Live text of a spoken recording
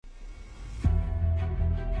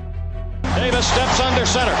Davis steps under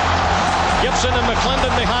center. Gibson and McClendon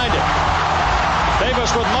behind him. Davis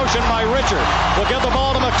with motion by Richard. Will give the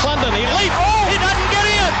ball to McClendon. He leaps. Oh, he doesn't get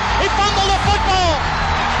in. He fumbled the football.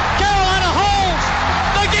 Carolina holds.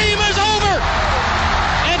 The game is over.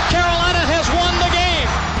 And Carolina has won the game.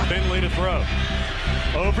 Finley to throw.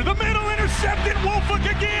 Over the middle, intercepted. Woolfolk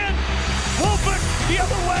again. Woolfolk the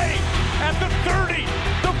other way. At the 30,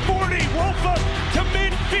 the 40. Woolfolk to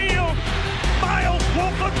midfield. Miles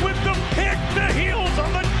Woolfolk with the pick. The heels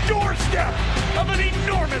on the doorstep of an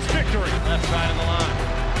enormous victory. Left side of the line.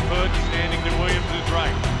 Hood standing to Williams'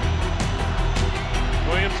 right.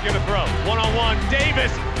 Williams gonna throw. One-on-one.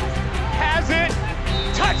 Davis has it.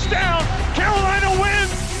 Touchdown. Carolina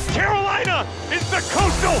wins. Carolina is the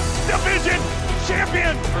Coastal Division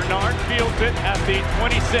champion. Bernard fields it at the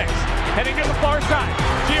 26. Heading to the far side.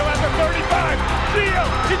 Gio at the 35. Gio,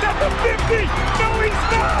 he's at the 50. No, he's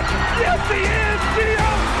not. Yes, he is.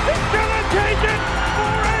 Gio is gonna take it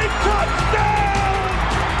for a touchdown.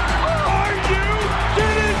 Are you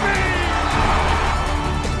kidding me?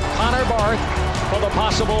 Connor Barth for the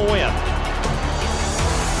possible win.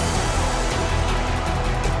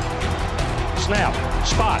 Snap,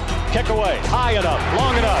 spot, kick away, high enough,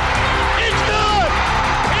 long enough. It's good!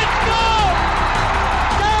 It's good!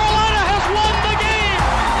 Carolina has won the game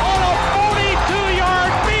on a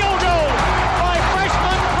 42-yard field goal by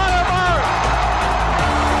freshman Connor Barth.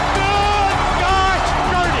 Good gosh,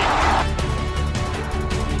 dirty!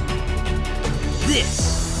 This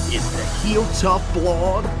is the Heel Tough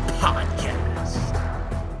Blog Podcast.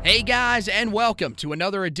 Hey guys, and welcome to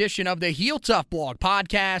another edition of the Heel Tough Blog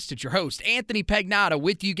Podcast. It's your host, Anthony Pagnotta,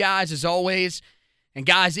 with you guys as always. And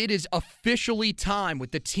guys, it is officially time with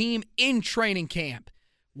the team in training camp,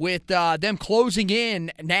 with them closing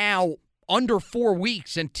in now under 4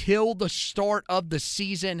 weeks until the start of the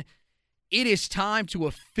season. It is time to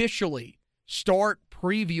officially start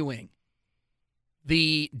previewing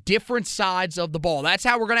the different sides of the ball. That's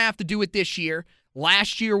how we're going to have to do it this year.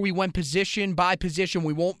 Last year, we went position by position.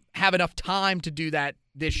 We won't have enough time to do that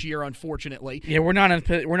this year, unfortunately. Yeah, we're not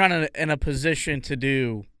in a position to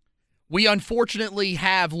do. We unfortunately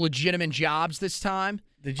have legitimate jobs this time.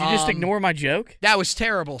 Did you just ignore my joke? That was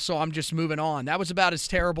terrible, so I'm just moving on. That was about as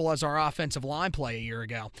terrible as our offensive line play a year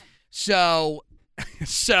ago. So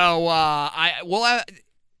we'll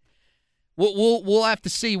have to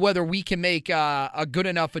see whether we can make a good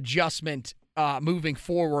enough adjustment moving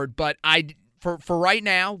forward. But For right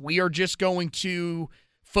now, we are just going to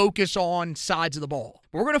focus on sides of the ball.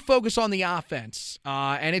 We're going to focus on the offense,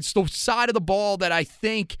 and it's the side of the ball that I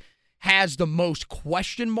think has the most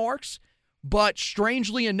question marks, but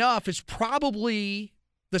strangely enough, is probably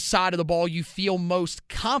the side of the ball you feel most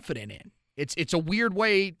confident in. It's a weird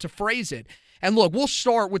way to phrase it. And look, we'll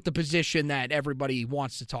start with the position that everybody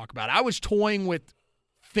wants to talk about. I was toying with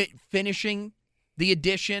finishing the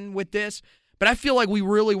edition with this, but I feel like we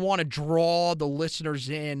really want to draw the listeners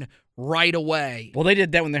in right away. Well, they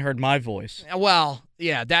did that when they heard my voice. Well,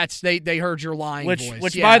 yeah, they heard your lying voice.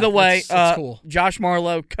 Which, yeah, by the way, that's cool. Josh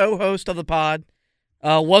Marlowe, co-host of the pod,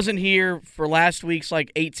 wasn't here for last week's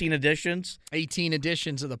 18 editions. 18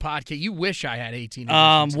 editions of the podcast. You wish I had 18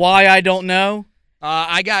 editions. Why, I don't know.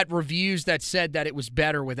 I got reviews that said that it was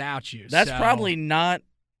better without you. That's probably not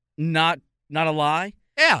a lie.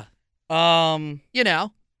 Yeah.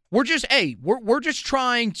 We're just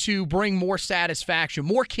trying to bring more satisfaction,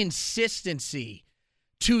 more consistency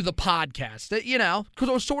to the podcast. Because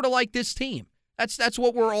we're sort of like this team. That's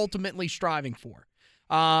what we're ultimately striving for.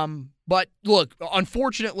 But look,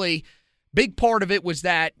 unfortunately, big part of it was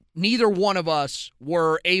that neither one of us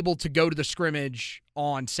were able to go to the scrimmage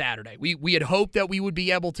on Saturday. We had hoped that we would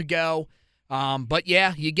be able to go, but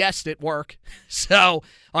yeah, you guessed it, work. So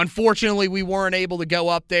unfortunately, we weren't able to go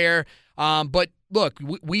up there. But look,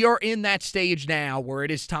 we are in that stage now where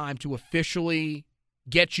it is time to officially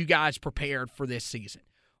get you guys prepared for this season.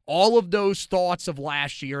 All of those thoughts of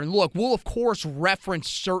last year, and look, we'll of course reference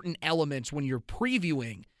certain elements when you're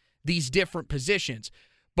previewing these different positions,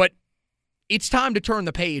 but it's time to turn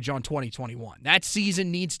the page on 2021. That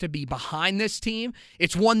season needs to be behind this team.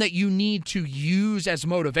 It's one that you need to use as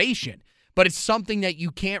motivation, but it's something that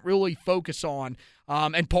you can't really focus on.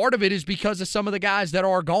 And part of it is because of some of the guys that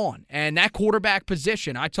are gone. And that quarterback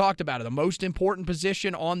position, I talked about it, the most important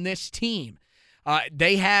position on this team.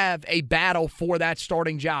 They have a battle for that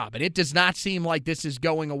starting job, and it does not seem like this is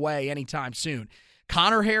going away anytime soon.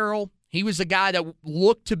 Connor Harrell, he was a guy that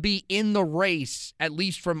looked to be in the race, at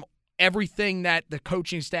least from everything that the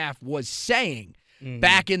coaching staff was saying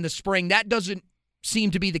back in the spring. That doesn't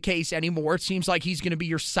seem to be the case anymore. It seems like he's going to be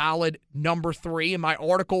your solid number 3. In my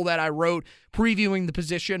article that I wrote previewing the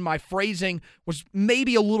position, my phrasing was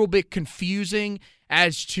maybe a little bit confusing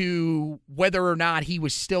as to whether or not he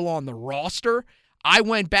was still on the roster. I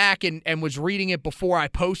went back and was reading it before I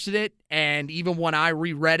posted it, and even when I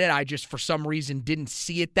reread it, I just for some reason didn't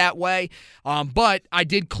see it that way. But I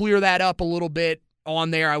did clear that up a little bit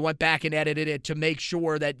on there. I went back and edited it to make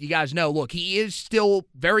sure that you guys know, look, he is still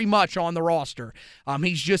very much on the roster.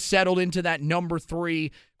 He's just settled into that number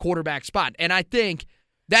 3 quarterback spot. And I think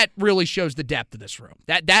that really shows the depth of this room.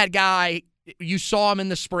 That guy, you saw him in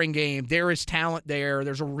the spring game. There is talent there.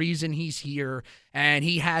 There's a reason he's here, and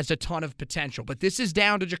he has a ton of potential. But this is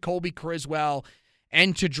down to Jacoby Criswell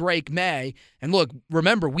and to Drake May. And look,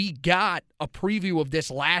 remember, we got a preview of this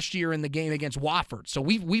last year in the game against Wofford. So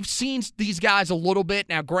we've seen these guys a little bit.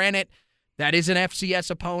 Now, granted, that is an FCS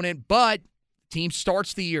opponent, but the team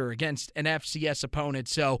starts the year against an FCS opponent.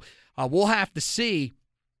 So we'll have to see.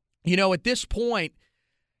 You know, at this point,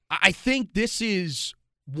 I think this is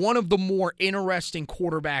one of the more interesting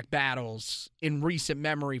quarterback battles in recent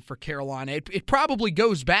memory for Carolina. It probably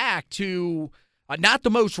goes back to not the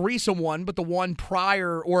most recent one, but the one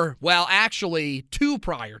prior, or, well, actually 2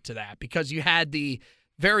 prior to that, because you had the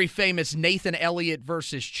very famous Nathan Elliott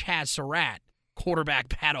versus Chaz Surratt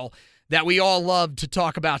quarterback battle that we all love to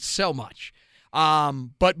talk about so much.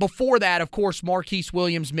 But before that, of course, Marquise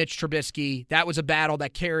Williams, Mitch Trubisky, that was a battle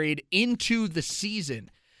that carried into the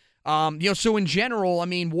season. So in general, I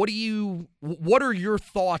mean, what are your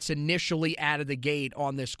thoughts initially out of the gate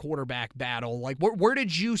on this quarterback battle? Like, where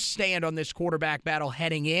did you stand on this quarterback battle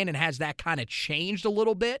heading in, and has that kind of changed a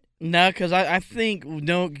little bit? No, because I think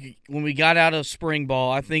when we got out of spring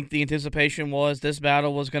ball, I think the anticipation was this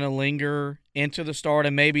battle was going to linger into the start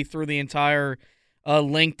and maybe through the entire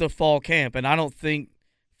length of fall camp. And I don't think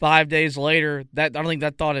 5 days later, I don't think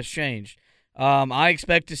that thought has changed. I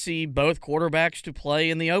expect to see both quarterbacks to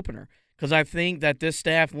play in the opener because I think that this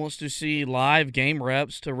staff wants to see live game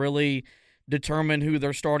reps to really determine who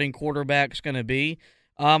their starting quarterback's going to be.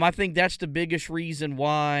 I think that's the biggest reason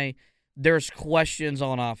why there's questions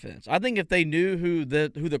on offense. I think if they knew who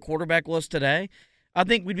the quarterback was today, I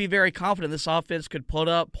think we'd be very confident this offense could put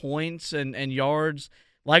up points and yards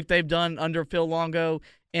like they've done under Phil Longo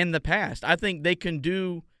in the past. I think they can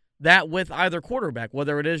do that with either quarterback,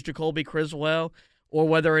 whether it is Jacoby Criswell or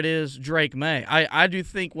whether it is Drake May. I do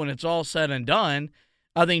think when it's all said and done,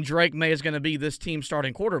 I think Drake May is going to be this team's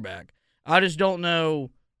starting quarterback. I just don't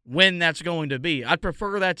know when that's going to be. I'd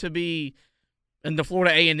prefer that to be in the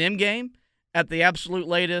Florida A&M game, at the absolute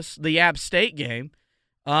latest, the App State game.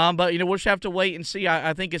 But, we'll just have to wait and see.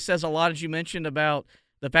 I think it says a lot, as you mentioned, about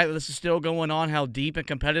the fact that this is still going on, how deep and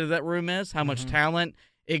competitive that room is, how much talent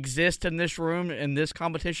exists in this room in this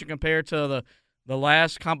competition compared to the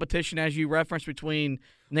last competition, as you referenced, between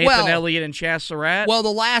Nathan Elliott and Chaz Surratt. Well,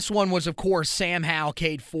 the last one was, of course, Sam Howell,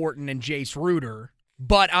 Cade Fortin, and Jace Ruder.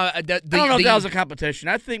 But I don't know if that was a competition.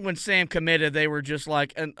 I think when Sam committed, they were just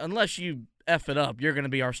like, unless you F it up, you're going to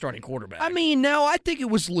be our starting quarterback. I mean, no, I think it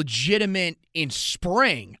was legitimate in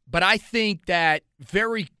spring, but I think that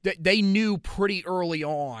they knew pretty early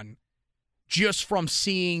on, just from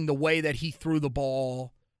seeing the way that he threw the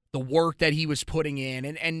ball, the work that he was putting in.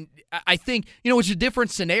 And I think, it's a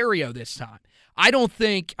different scenario this time.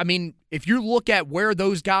 If you look at where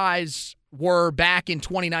those guys were back in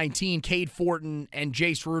 2019, Cade Fortin and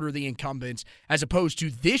Jace Ruder, the incumbents, as opposed to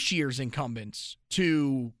this year's incumbents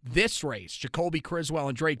to this race, Jacoby Criswell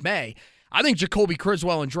and Drake May, I think Jacoby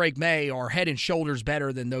Criswell and Drake May are head and shoulders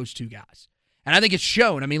better than those two guys. And I think it's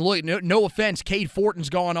shown. I mean, look, no offense, Cade Fortin's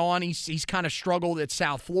gone on. He's kind of struggled at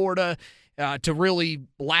South Florida to really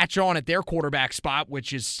latch on at their quarterback spot,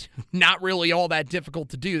 which is not really all that difficult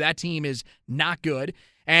to do. That team is not good.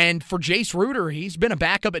 And for Jace Ruder, he's been a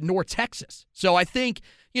backup at North Texas. So I think,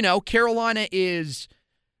 Carolina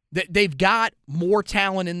they've got more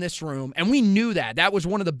talent in this room, and we knew that. That was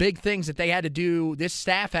one of the big things that they had to do, this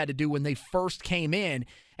staff had to do when they first came in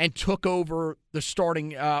and took over the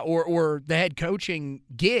starting or the head coaching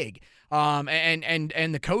gig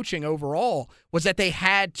and the coaching overall, was that they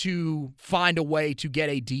had to find a way to get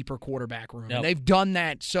a deeper quarterback room. Yep. And they've done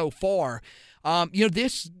that so far.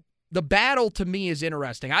 The battle to me is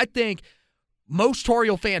interesting. I think most Tar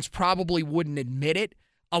Heel fans probably wouldn't admit it.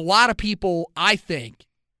 A lot of people, I think,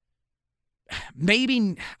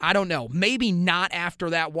 maybe not after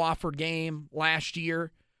that Wofford game last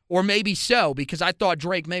year, or maybe so, because I thought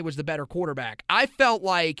Drake May was the better quarterback. I felt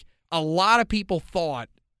like a lot of people thought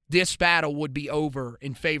this battle would be over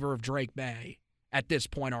in favor of Drake May at this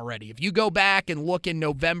point already. If you go back and look in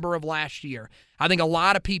November of last year, I think a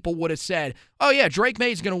lot of people would have said, oh, yeah, Drake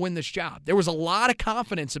May's going to win this job. There was a lot of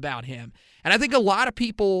confidence about him. And I think a lot of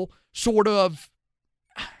people sort of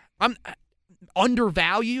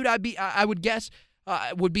undervalued, I would guess,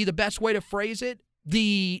 would be the best way to phrase it,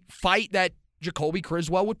 the fight that Jacoby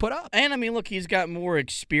Criswell would put up. And, I mean, look, he's got more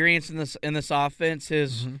experience in this offense.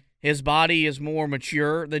 His body is more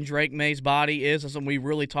mature than Drake May's body is. That's something we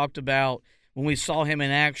really talked about when we saw him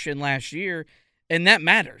in action last year, and that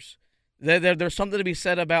matters. There's something to be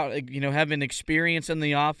said about having experience in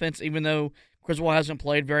the offense, even though Criswell hasn't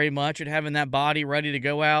played very much, and having that body ready to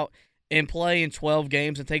go out and play in 12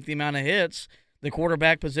 games and take the amount of hits the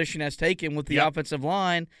quarterback position has taken with the offensive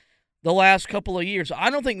line the last couple of years. I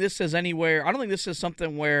don't think this is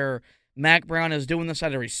something where Mack Brown is doing this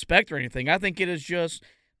out of respect or anything. I think it is just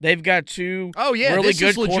they've got two really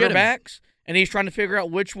good quarterbacks, and he's trying to figure out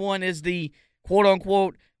which one is the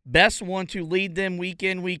quote-unquote best one to lead them week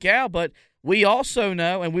in, week out. But we also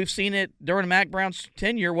know, and we've seen it during Mack Brown's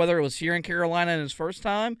tenure, whether it was here in Carolina in his first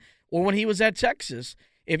time or when he was at Texas,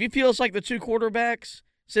 if he feels like the two quarterbacks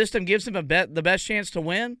system gives him the best chance to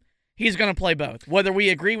win, he's going to play both, whether we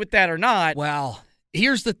agree with that or not. Well,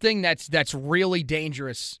 here's the thing that's really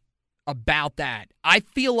dangerous about that. I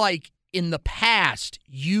feel like in the past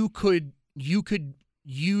you could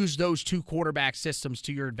use those two quarterback systems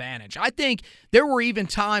to your advantage. I think there were even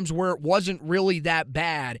times where it wasn't really that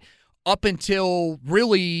bad up until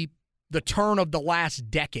really the turn of the last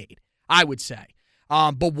decade, I would say.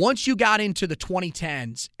 But once you got into the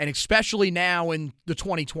 2010s, and especially now in the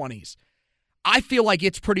 2020s, I feel like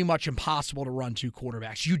it's pretty much impossible to run two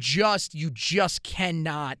quarterbacks. You just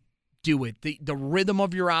cannot do it. The rhythm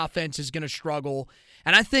of your offense is going to struggle.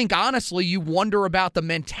 And I think, honestly, you wonder about the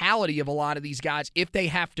mentality of a lot of these guys if they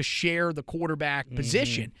have to share the quarterback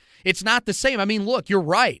position. It's not the same. I mean, look, you're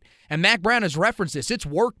right. And Mack Brown has referenced this. It's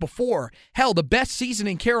worked before. Hell, the best season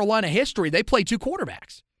in Carolina history, they played two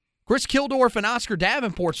quarterbacks. Chris Kildorff and Oscar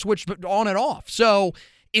Davenport switched on and off. So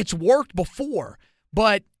it's worked before.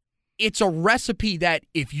 But it's a recipe that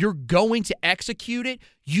if you're going to execute it,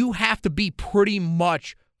 you have to be pretty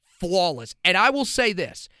much flawless. And I will say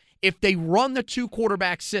this. If they run the two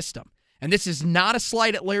quarterback system, and this is not a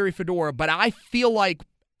slight at Larry Fedora, but I feel like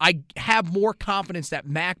I have more confidence that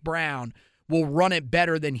Mack Brown will run it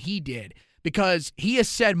better than he did, because he has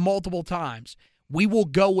said multiple times, we will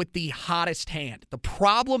go with the hottest hand. The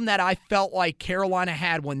problem that I felt like Carolina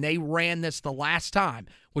had when they ran this the last time,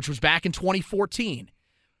 which was back in 2014,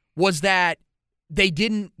 was that they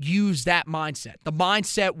didn't use that mindset. The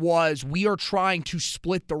mindset was, we are trying to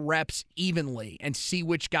split the reps evenly and see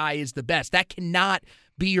which guy is the best. That cannot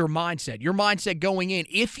be your mindset. Your mindset going in,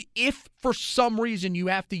 if for some reason you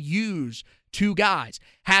have to use two guys,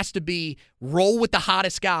 has to be roll with the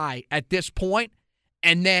hottest guy at this point,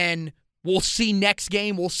 and then we'll see next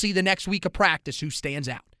game, we'll see the next week of practice who stands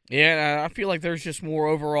out. Yeah, I feel like there's just more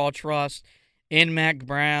overall trust in Mack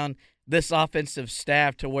Brown, this offensive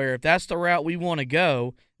staff, to where if that's the route we want to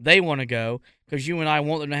go, they want to go, because you and I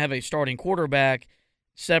want them to have a starting quarterback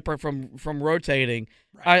separate from rotating.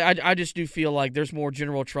 Right. I just do feel like there's more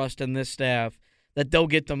general trust in this staff that they'll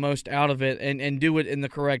get the most out of it and do it in the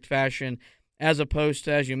correct fashion, as opposed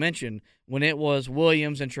to, as you mentioned, when it was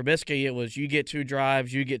Williams and Trubisky, it was you get two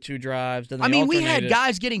drives. Then I mean, we had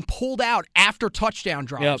guys getting pulled out after touchdown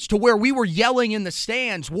drives to where we were yelling in the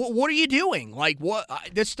stands, what are you doing? Like, what?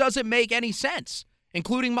 This doesn't make any sense,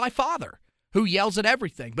 including my father, who yells at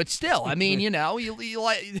everything. But still, I mean,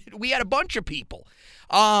 we had a bunch of people.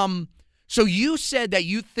 So you said that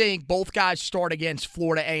you think both guys start against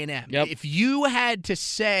Florida A&M. Yep. If you had to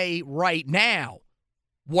say right now,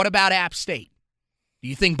 what about App State? Do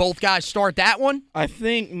you think both guys start that one? I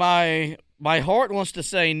think my heart wants to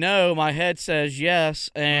say no. My head says yes,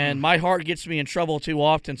 and my heart gets me in trouble too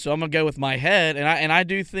often, so I'm going to go with my head. And I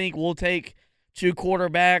do think we'll take two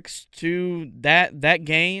quarterbacks to that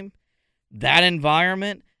game, that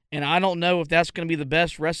environment, and I don't know if that's going to be the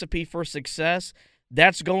best recipe for success.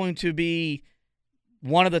 That's going to be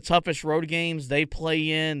one of the toughest road games they play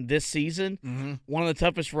in this season. Mm-hmm. One of the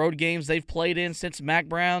toughest road games they've played in since Mack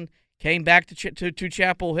Brown came back to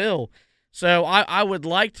Chapel Hill. So I would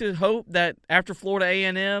like to hope that after Florida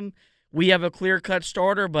A&M, we have a clear-cut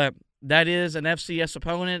starter, but that is an FCS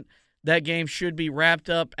opponent. That game should be wrapped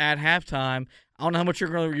up at halftime. I don't know how much you're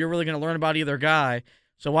really going to learn about either guy.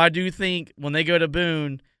 So I do think when they go to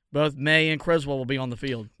Boone, both May and Criswell will be on the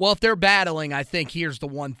field. Well, if they're battling, I think here's the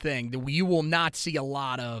one thing. That you will not see a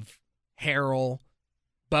lot of Harrell,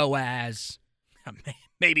 Boaz,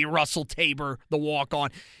 maybe Russell Tabor, the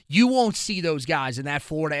walk-on. You won't see those guys in that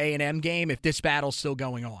Florida A&M game if this battle's still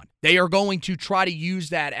going on. They are going to try to use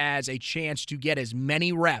that as a chance to get as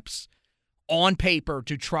many reps on paper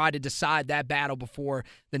to try to decide that battle before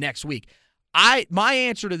the next week. My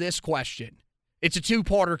answer to this question, it's a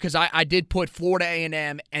two-parter because I did put Florida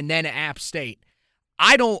A&M and then App State.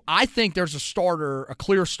 I think there's a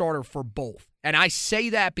clear starter for both. And I say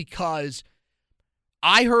that because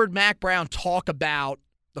I heard Mack Brown talk about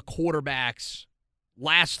the quarterbacks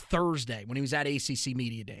last Thursday when he was at ACC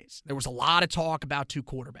Media Days. There was a lot of talk about two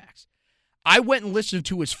quarterbacks. I went and listened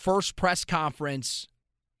to his first press conference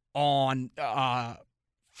on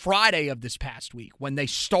Friday of this past week when they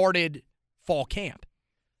started fall camp.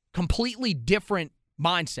 Completely different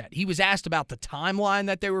mindset. He was asked about the timeline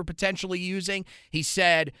that they were potentially using. He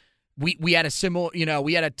said, we had a similar,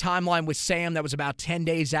 we had a timeline with Sam that was about 10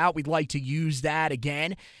 days out. We'd like to use that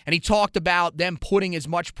again. And he talked about them putting as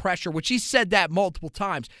much pressure, which he said that multiple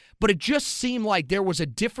times, but it just seemed like there was a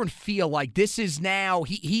different feel. Like this is now,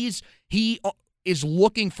 he is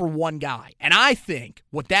looking for one guy. And I think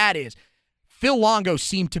what that is, Phil Longo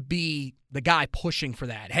seemed to be the guy pushing for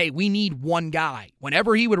that. Hey, we need one guy.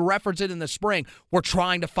 Whenever he would reference it in the spring, we're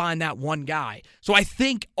trying to find that one guy. So I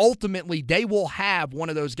think ultimately they will have one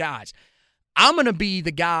of those guys. I'm going to be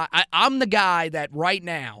the guy. I'm the guy that right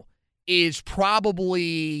now is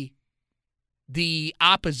probably the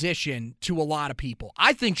opposition to a lot of people.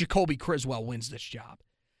 I think Jacoby Criswell wins this job.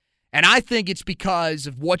 And I think it's because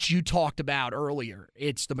of what you talked about earlier.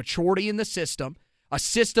 It's the maturity in the system. A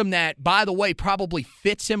system that, by the way, probably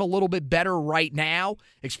fits him a little bit better right now,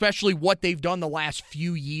 especially what they've done the last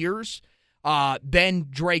few years, than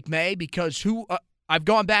Drake May, because I've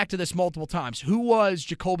gone back to this multiple times. Who was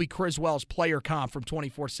Jacoby Criswell's player comp from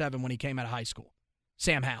 24/7 when he came out of high school?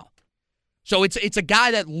 Sam Howell. So it's a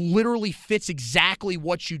guy that literally fits exactly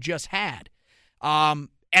what you just had.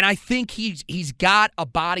 And I think he's got a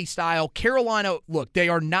body style. Carolina, look, they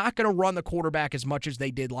are not going to run the quarterback as much as they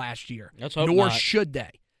did last year. Let's hope nor not. should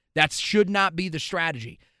they. That should not be the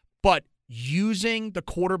strategy. But using the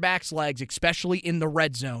quarterback's legs, especially in the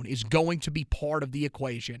red zone, is going to be part of the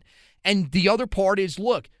equation. And the other part is,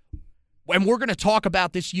 look, and we're going to talk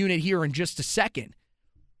about this unit here in just a second,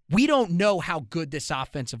 we don't know how good this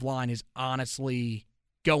offensive line is honestly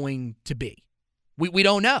going to be. We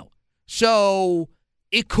don't know. So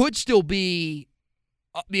it could still be,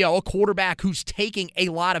 a quarterback who's taking a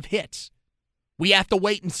lot of hits. We have to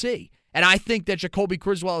wait and see. And I think that Jacoby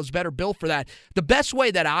Criswell is better built for that. The best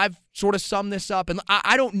way that I've sort of summed this up, and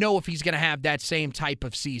I don't know if he's going to have that same type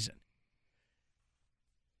of season.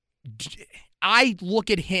 I look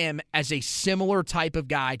at him as a similar type of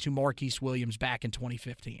guy to Marquise Williams back in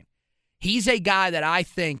 2015. He's a guy that I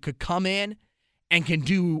think could come in and can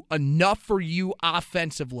do enough for you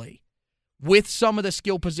offensively with some of the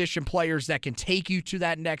skill position players that can take you to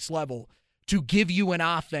that next level to give you an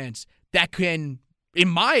offense that can, in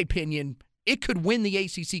my opinion, it could win the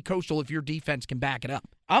ACC Coastal if your defense can back it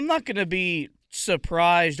up. I'm not going to be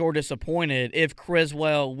surprised or disappointed if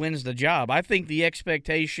Criswell wins the job. I think the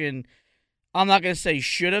expectation, I'm not going to say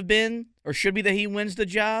should have been or should be that he wins the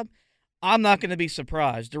job. I'm not going to be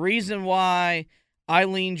surprised. The reason why I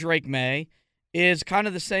lean Drake May is kind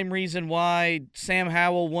of the same reason why Sam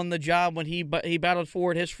Howell won the job when he battled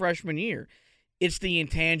for it his freshman year. It's the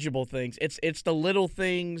intangible things. It's the little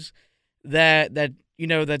things that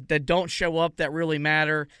don't show up that really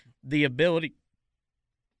matter. The ability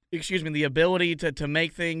to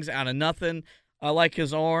make things out of nothing. I like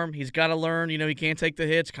his arm. He's got to learn. He can't take the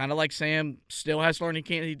hits. Kind of like Sam still has to learn.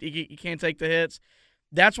 He can't take the hits.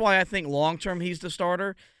 That's why I think long term he's the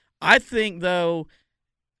starter. I think though,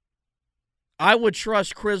 I would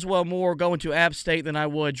trust Criswell more going to App State than I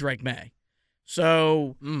would Drake May.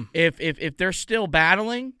 So if they're still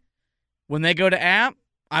battling when they go to App,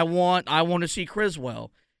 I want to see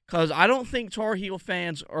Criswell, because I don't think Tar Heel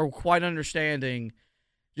fans are quite understanding.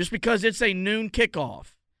 Just because it's a noon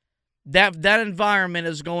kickoff, that environment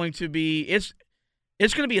is going to be it's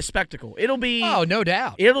going to be a spectacle. It'll be no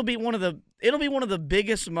doubt. It'll be one of the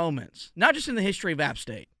biggest moments, not just in the history of App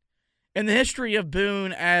State, in the history of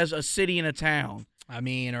Boone as a city and a town. I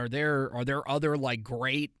mean, are there other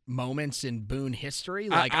great moments in Boone history?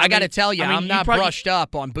 I got to tell you, I'm not brushed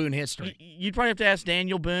up on Boone history. You'd probably have to ask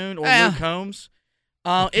Daniel Boone or Luke Combs.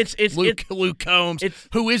 Luke Combs,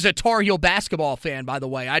 who is a Tar Heel basketball fan, by the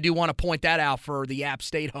way. I do want to point that out for the App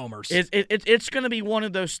State homers. It's going to be one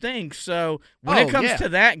of those things. So when it comes to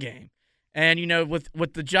that game, and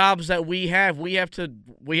with the jobs that we have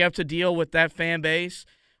to deal with that fan base.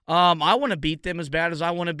 I want to beat them as bad as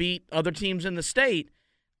I want to beat other teams in the state.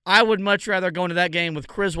 I would much rather go into that game with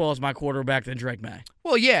Criswell as my quarterback than Drake May.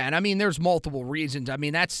 Well, yeah, and I mean, there's multiple reasons. I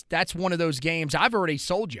mean, that's one of those games I've already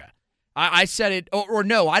sold you. I said it, or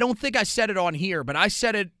no, I don't think I said it on here, but I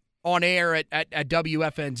said it on air at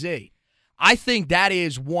WFNZ. I think that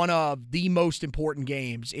is one of the most important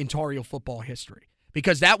games in Tar Heel football history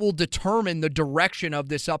because that will determine the direction of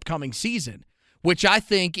this upcoming season, which I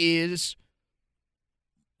think is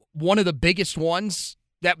one of the biggest ones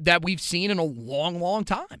that we've seen in a long, long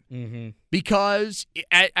time. Mm-hmm. Because,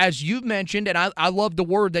 as you've mentioned, and I love the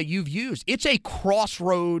word that you've used, it's a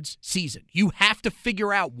crossroads season. You have to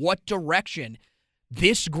figure out what direction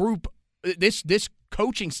this group, this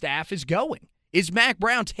coaching staff is going. Is Mack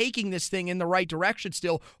Brown taking this thing in the right direction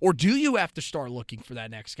still, or do you have to start looking for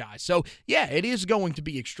that next guy? So, yeah, it is going to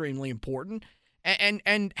be extremely important.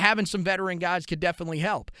 And having some veteran guys could definitely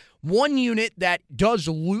help. One unit that does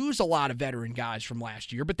lose a lot of veteran guys from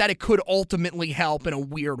last year, but that it could ultimately help in a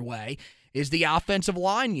weird way, is the offensive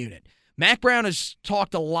line unit. Mack Brown has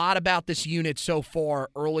talked a lot about this unit so far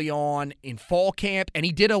early on in fall camp, and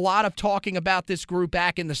he did a lot of talking about this group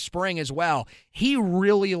back in the spring as well. He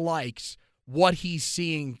really likes what he's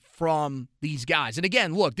seeing from these guys. And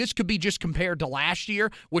again, look, this could be just compared to last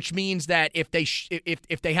year, which means that if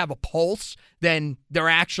they have a pulse, then they're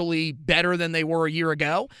actually better than they were a year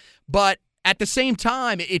ago. But at the same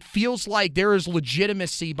time, it feels like there is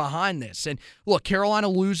legitimacy behind this. And look, Carolina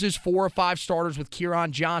loses 4 or 5 starters with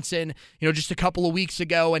Kieran Johnson, just a couple of weeks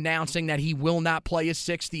ago announcing that he will not play his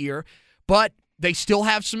 6th year. But they still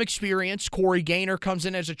have some experience. Corey Gaynor comes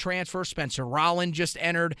in as a transfer. Spencer Rolland just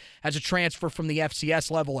entered as a transfer from the FCS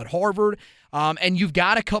level at Harvard. And you've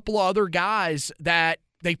got a couple of other guys that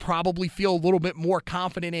they probably feel a little bit more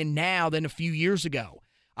confident in now than a few years ago,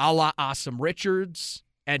 a la Asim Richards,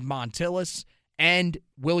 Ed Montilus, and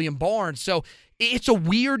William Barnes. So it's a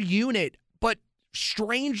weird unit, but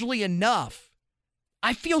strangely enough,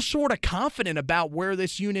 I feel sort of confident about where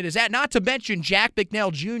this unit is at. Not to mention Jack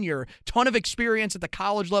McNeil Jr., ton of experience at the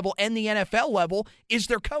college level and the NFL level, is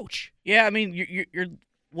their coach. Yeah, I mean, you're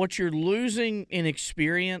what you're losing in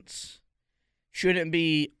experience shouldn't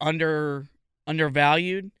be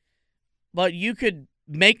undervalued, but you could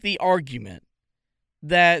make the argument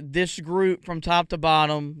that this group from top to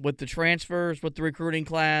bottom, with the transfers, with the recruiting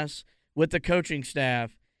class, with the coaching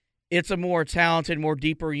staff, it's a more talented, more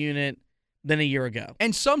deeper unit than a year ago.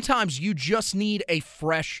 And sometimes you just need a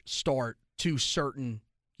fresh start to certain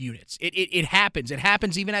units. It happens. It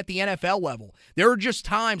happens even at the NFL level. There are just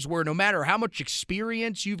times where no matter how much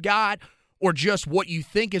experience you've got or just what you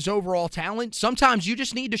think is overall talent, sometimes you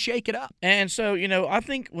just need to shake it up. And so, I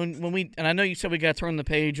think when we, and I know you said we got to turn the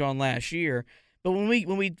page on last year, but when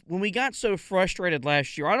we got so frustrated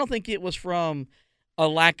last year, I don't think it was from a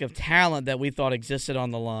lack of talent that we thought existed on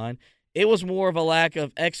the line. It was more of a lack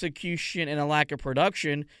of execution and a lack of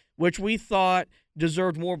production, which we thought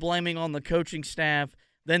deserved more blaming on the coaching staff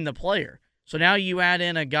than the player. So now you add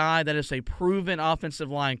in a guy that is a proven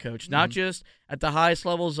offensive line coach, not just at the highest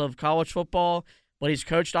levels of college football, but he's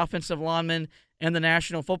coached offensive linemen in the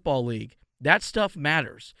National Football League. That stuff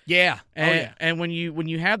matters. Yeah. And when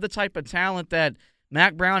you have the type of talent that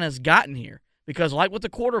Mack Brown has gotten here, because like with the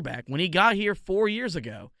quarterback, when he got here 4 years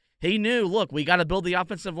ago, he knew, look, we got to build the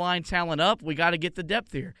offensive line talent up. We got to get the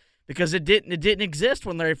depth here because it didn't exist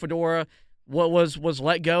when Larry Fedora was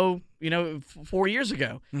let go, 4 years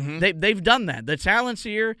ago. Mm-hmm. They've done that. The talent's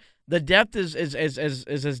here. The depth is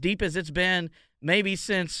as deep as it's been maybe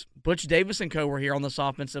since Butch Davis and co. were here on this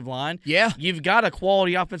offensive line. Yeah. You've got a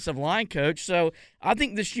quality offensive line coach. So I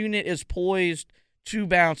think this unit is poised to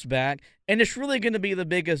bounce back. And it's really going to be the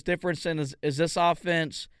biggest difference in is this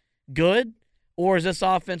offense good? Or is this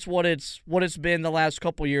offense what it's been the last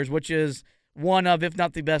couple years, which is one of, if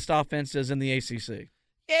not the best offenses in the ACC?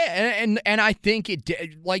 Yeah, and I think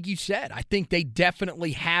like you said, I think they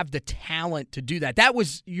definitely have the talent to do that.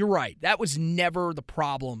 You're right. That was never the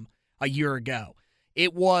problem a year ago.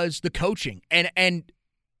 It was the coaching, and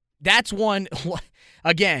that's one.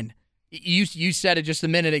 Again, you said it just a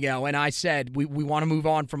minute ago, and I said we want to move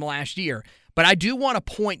on from last year, but I do want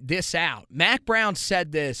to point this out. Mack Brown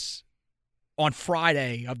said this on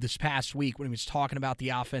Friday of this past week when he was talking about the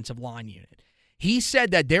offensive line unit. He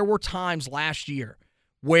said that there were times last year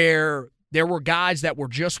where there were guys that were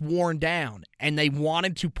just worn down and they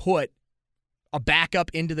wanted to put a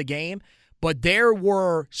backup into the game, but there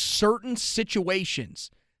were certain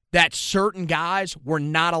situations that certain guys were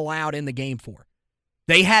not allowed in the game for.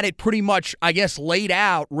 They had it pretty much, I guess, laid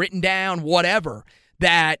out, written down, whatever,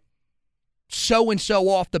 that so-and-so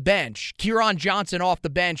off the bench, Kieran Johnson off the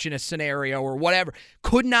bench in a scenario or whatever,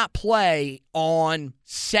 could not play on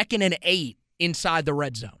 2nd and 8 inside the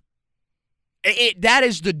red zone. That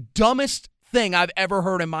is the dumbest thing I've ever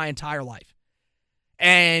heard in my entire life.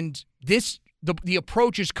 And the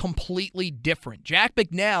approach is completely different. Jack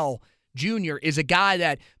McNeil Jr. is a guy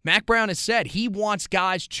that Mack Brown has said he wants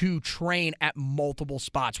guys to train at multiple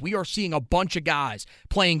spots. We are seeing a bunch of guys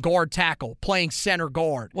playing guard tackle, playing center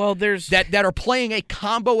guard. Well, there's that are playing a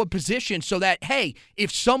combo of positions so that, hey,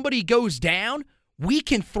 if somebody goes down, we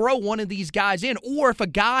can throw one of these guys in. Or if a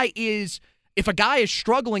guy is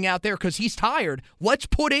struggling out there because he's tired, let's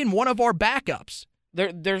put in one of our backups.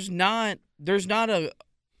 There's not a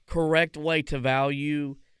correct way to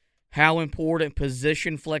value how important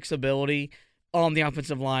position flexibility on the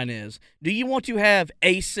offensive line is. Do you want to have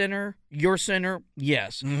a center, your center?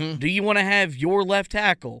 Yes. Mm-hmm. Do you want to have your left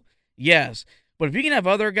tackle? Yes. But if you can have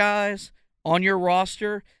other guys on your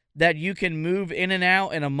roster that you can move in and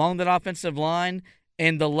out and among that offensive line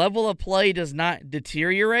and the level of play does not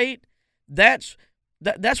deteriorate, that's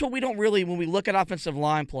what we don't really, when we look at offensive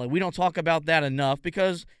line play, we don't talk about that enough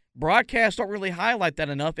because broadcasts don't really highlight that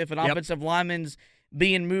enough if an offensive lineman's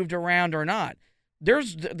being moved around or not. There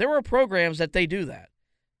are programs that they do that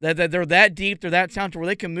they're that deep, they're that talented where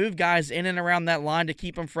they can move guys in and around that line to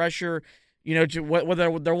keep them fresher,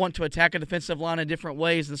 whether they want to attack a defensive line in different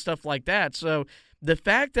ways and stuff like that. So the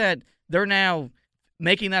fact that they're now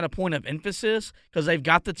making that a point of emphasis because they've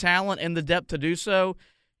got the talent and the depth to do so,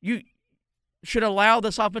 you should allow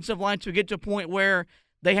this offensive line to get to a point where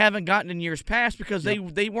they haven't gotten in years past because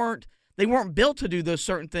they weren't built to do those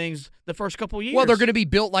certain things the first couple of years. Well, they're going to be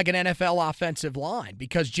built like an NFL offensive line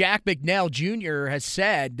because Jack McNeil Jr. has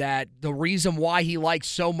said that the reason why he likes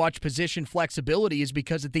so much position flexibility is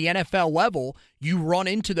because at the NFL level, you run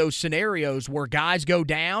into those scenarios where guys go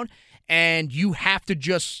down and you have to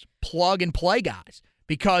just plug and play guys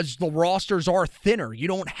because the rosters are thinner. You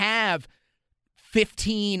don't have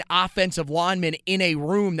 15 offensive linemen in a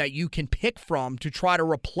room that you can pick from to try to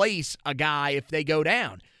replace a guy if they go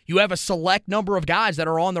down. You have a select number of guys that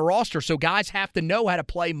are on the roster, so guys have to know how to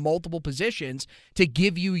play multiple positions to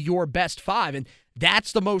give you your best five, and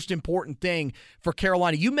that's the most important thing for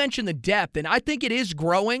Carolina. You mentioned the depth, and I think it is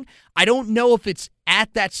growing. I don't know if it's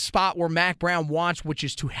at that spot where Mack Brown wants, which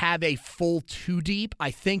is to have a full two deep.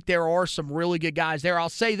 I think there are some really good guys there. I'll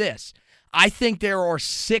say this. I think there are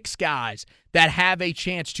 6 guys that have a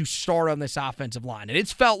chance to start on this offensive line, and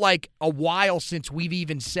it's felt like a while since we've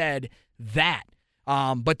even said that.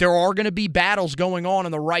 But there are going to be battles going on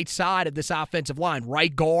the right side of this offensive line.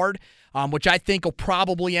 Right guard, which I think will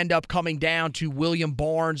probably end up coming down to William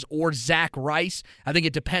Barnes or Zach Rice. I think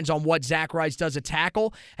it depends on what Zach Rice does at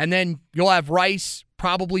tackle. And then you'll have Rice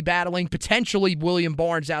probably battling, potentially William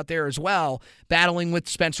Barnes out there as well, battling with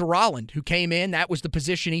Spencer Rolland, who came in. That was the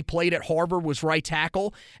position he played at Harvard, was right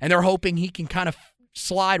tackle. And they're hoping he can kind of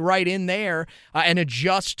slide right in there and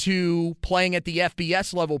adjust to playing at the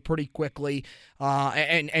FBS level pretty quickly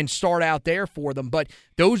and start out there for them. But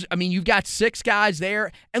you've got 6 guys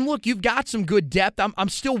there. And look, you've got some good depth. I'm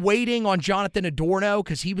still waiting on Jonathan Adorno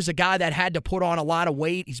because he was a guy that had to put on a lot of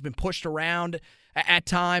weight. He's been pushed around at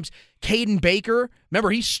times. Caden Baker, remember,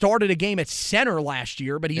 he started a game at center last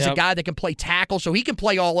year, but he's a guy that can play tackle, so he can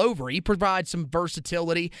play all over. He provides some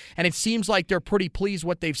versatility, and it seems like they're pretty pleased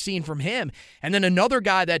what they've seen from him. And then another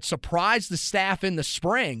guy that surprised the staff in the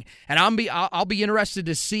spring, and I'll be interested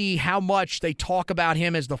to see how much they talk about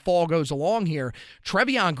him as the fall goes along here.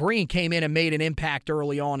 Trevion Green came in and made an impact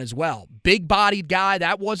early on as well. Big-bodied guy,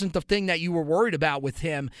 that wasn't the thing that you were worried about with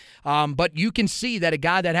him, but you can see that a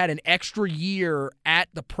guy that had an extra year at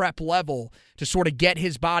the prep level to sort of get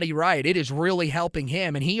his body right, it is really helping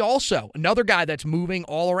him. And he also, another guy that's moving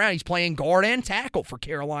all around. He's playing guard and tackle for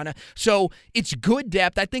Carolina. So it's good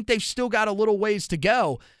depth. I think they've still got a little ways to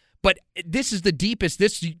go. But this is the deepest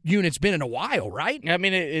this unit's been in a while, right? I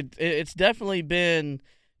mean, it's definitely been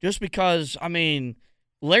just because,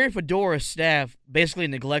 Larry Fedora's staff basically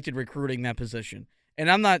neglected recruiting that position. And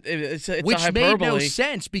I'm not – it's which a hyperbole. Made no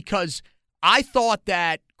sense because I thought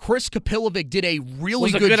that Chris Kapilovic did a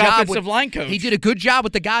really good job offensive line coach. He did a good job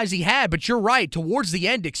with the guys he had, but you're right. Towards the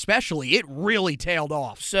end, especially, it really tailed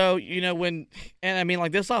off. So,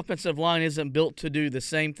 this offensive line isn't built to do the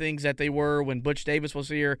same things that they were when Butch Davis was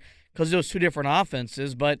here because it was 2 different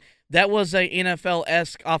offenses, but that was a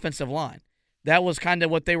NFL-esque offensive line. That was kind of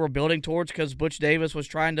what they were building towards because Butch Davis was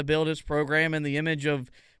trying to build his program in the image of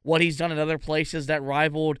what he's done at other places that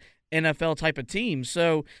rivaled NFL type of teams.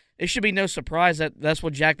 So it should be no surprise that that's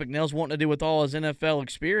what Jack McNeil's wanting to do with all his NFL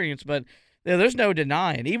experience. But there's no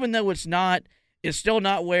denying, even though it's still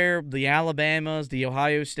not where the Alabamas, the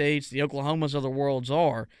Ohio States, the Oklahomas of the world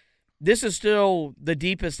are. this is still the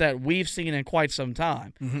deepest that we've seen in quite some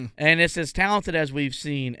time. Mm-hmm. And it's as talented as we've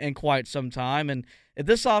seen in quite some time. And if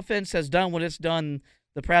this offense has done what it's done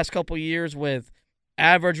the past couple of years with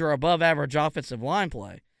average or above average offensive line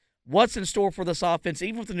play, what's in store for this offense,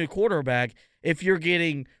 even with the new quarterback, if you're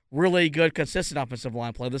getting really good, consistent offensive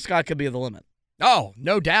line play? The sky could be the limit. Oh,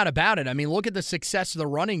 no doubt about it. I mean, look at the success of the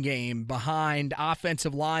running game behind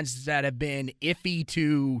offensive lines that have been iffy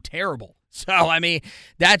to terrible. So, I mean,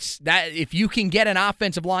 that's that. If you can get an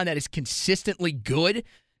offensive line that is consistently good,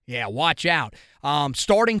 yeah, watch out.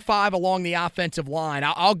 Starting five along the offensive line.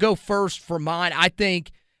 I'll go first for mine. I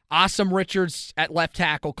think Asim Richards at left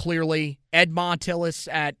tackle, clearly. Ed Montilus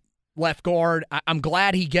at left guard. I'm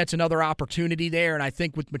glad he gets another opportunity there, and I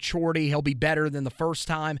think with maturity he'll be better than the first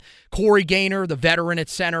time. Corey Gaynor, the veteran at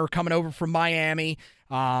center, coming over from Miami.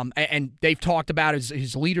 And they've talked about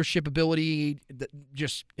his leadership ability.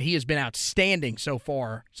 He has been outstanding so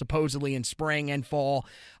far, supposedly in spring and fall.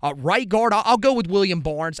 Right guard, I'll go with William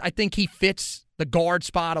Barnes. I think he fits the guard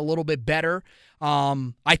spot a little bit better.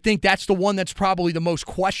 I think that's the one that's probably the most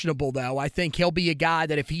questionable, though. I think he'll be a guy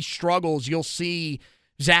that if he struggles, you'll see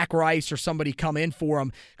Zach Rice or somebody come in for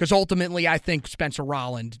him, because ultimately I think Spencer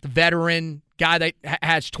Rolland, the veteran guy that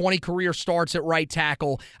has 20 career starts at right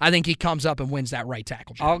tackle, I think he comes up and wins that right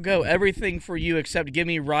tackle job. I'll go everything for you except give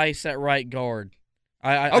me Rice at right guard.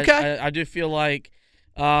 Okay. I do feel like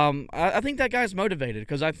I think that guy's motivated,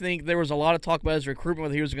 because I think there was a lot of talk about his recruitment,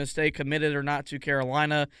 whether he was going to stay committed or not to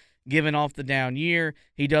Carolina, given off the down year.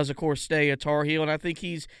 He does, of course, stay a Tar Heel, and I think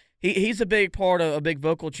he's a big part of a big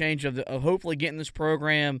vocal change of hopefully getting this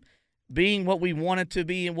program being what we want it to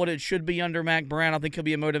be and what it should be under Mack Brown. I think he'll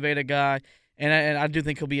be a motivated guy, and I do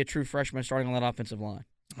think he'll be a true freshman starting on that offensive line.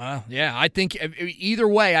 Yeah, I think either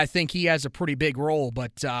way, I think he has a pretty big role.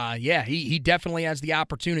 But, yeah, he definitely has the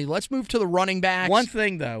opportunity. Let's move to the running backs. One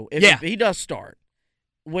thing, though, if he does start,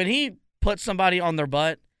 when he puts somebody on their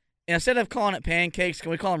butt, instead of calling it pancakes,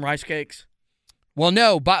 can we call them rice cakes? Well,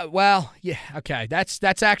 no, but yeah, okay.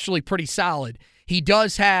 That's actually pretty solid. He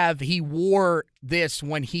wore this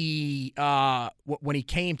when he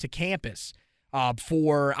came to campus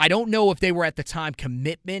for, I don't know if they were at the time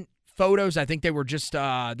commitment photos. I think they were just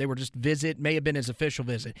visit, may have been his official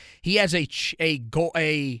visit. He has a chain,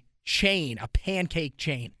 a pancake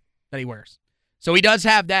chain that he wears. So he does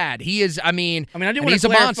have that. He is, I do want to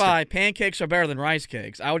clarify, pancakes are better than rice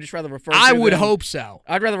cakes. I would just rather refer to I would hope so.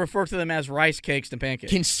 I'd rather refer to them as rice cakes than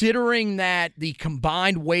pancakes. Considering that the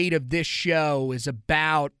combined weight of this show is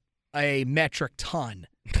about a metric ton,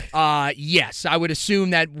 yes, I would assume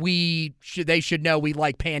that they should know we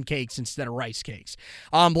like pancakes instead of rice cakes.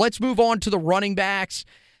 Let's move on to the running backs.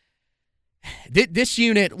 This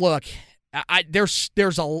unit, look, there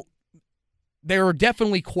are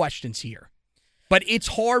definitely questions here. But it's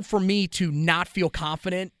hard for me to not feel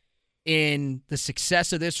confident in the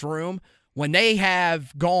success of this room when they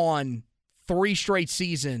have gone 3 straight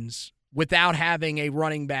seasons without having a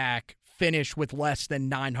running back finish with less than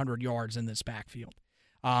 900 yards in this backfield.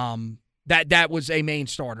 That was a main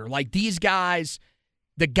starter. Like these guys,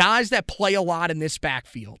 the guys that play a lot in this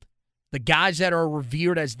backfield, the guys that are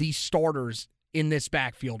revered as these starters in this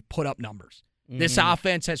backfield put up numbers. Mm-hmm. This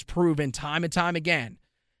offense has proven time and time again,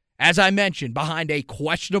 as I mentioned, behind a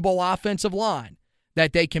questionable offensive line,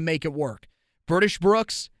 that they can make it work. British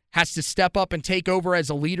Brooks has to step up and take over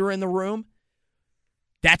as a leader in the room.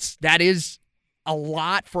 That is a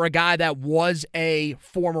lot for a guy that was a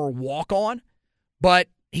former walk-on, but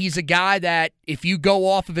he's a guy that if you go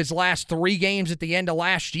off of his last 3 games at the end of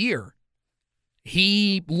last year,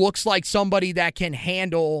 he looks like somebody that can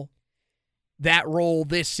handle that role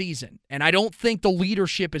this season. And I don't think the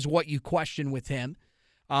leadership is what you question with him.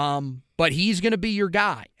 But he's going to be your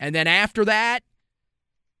guy. And then after that,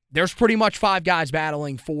 there's pretty much 5 guys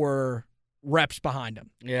battling for reps behind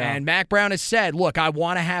him. Yeah. And Mack Brown has said, look, I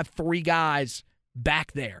want to have 3 guys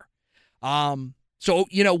back there. So,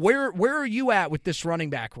 where are you at with this running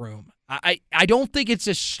back room? I don't think it's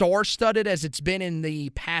as star-studded as it's been in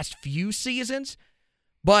the past few seasons.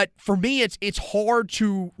 But for me, it's hard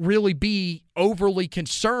to really be overly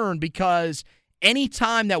concerned, because any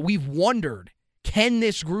time that we've wondered, can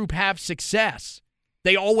this group have success,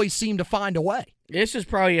 they always seem to find a way. This is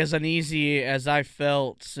probably as uneasy as I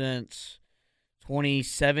felt since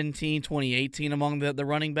 2017, 2018 among the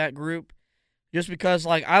running back group. Just because,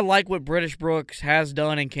 I like what British Brooks has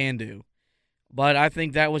done and can do. But I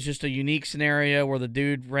think that was just a unique scenario where the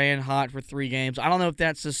dude ran hot for 3 games. I don't know if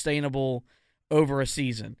that's sustainable over a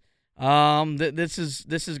season. This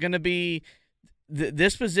is going to be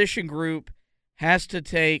this position group has to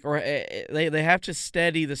take, or they have to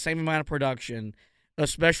steady the same amount of production,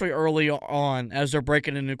 especially early on as they're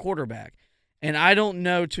breaking a new quarterback. And I don't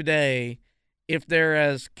know today if they're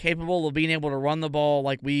as capable of being able to run the ball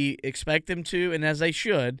like we expect them to and as they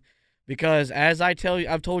should, because as I've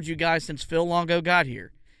told you guys since Phil Longo got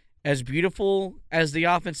here, as beautiful as the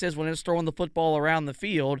offense is when it's throwing the football around the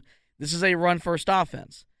field, this is a run-first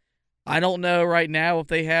offense. I don't know right now if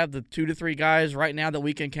they have the 2 to 3 guys right now that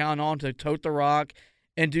we can count on to tote the rock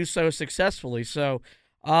and do so successfully. So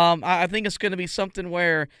I think it's going to be something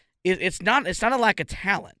where it's not a lack of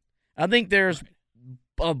talent. I think there's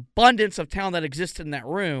abundance of talent that exists in that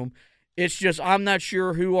room. It's just I'm not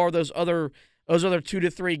sure who are those other 2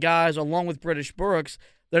 to 3 guys along with British Brooks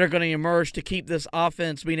that are going to emerge to keep this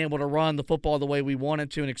offense being able to run the football the way we want it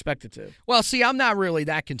to and expect it to. Well, see, I'm not really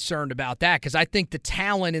that concerned about that because I think the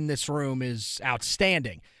talent in this room is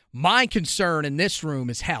outstanding. My concern in this room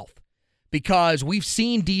is health because we've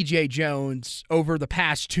seen DJ Jones over the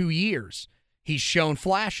past 2 years. He's shown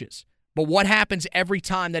flashes. But what happens every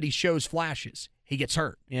time that he shows flashes? He gets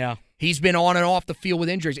hurt. Yeah. He's been on and off the field with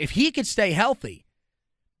injuries. If he could stay healthy,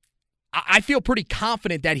 I feel pretty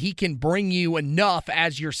confident that he can bring you enough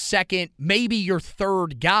as your second, maybe your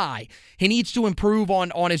third guy. He needs to improve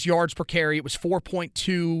on his yards per carry. It was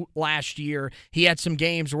 4.2 last year. He had some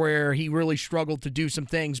games where he really struggled to do some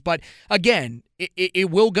things. But, again,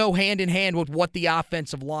 it will go hand in hand with what the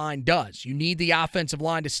offensive line does. You need the offensive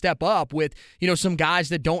line to step up with, some guys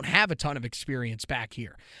that don't have a ton of experience back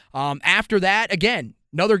here. After that, again,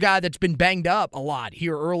 another guy that's been banged up a lot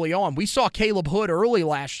here early on. We saw Caleb Hood early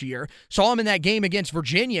last year, saw him in that game against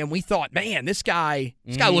Virginia, and we thought, man, this guy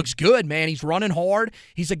looks good, man. He's running hard.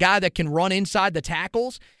 He's a guy that can run inside the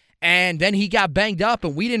tackles. And then he got banged up,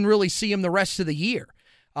 and we didn't really see him the rest of the year.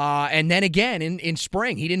 And then again in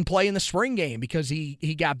spring, he didn't play in the spring game because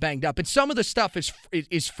he got banged up. And some of the stuff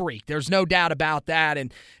is freak. There's no doubt about that.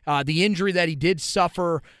 And the injury that he did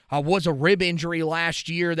suffer was a rib injury last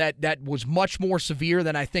year that was much more severe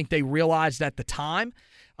than I think they realized at the time.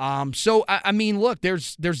 So, I mean, look,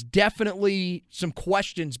 there's definitely some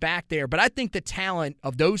questions back there, but I think the talent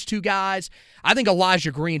of those two guys, I think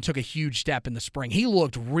Elijah Green took a huge step in the spring. He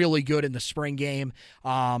looked really good in the spring game.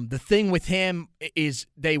 The thing with him is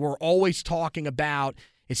they were always talking about,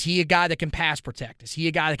 is he a guy that can pass protect? Is he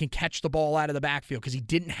a guy that can catch the ball out of the backfield? Because he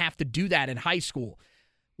didn't have to do that in high school.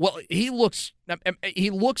 Well, he looks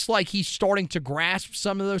like he's starting to grasp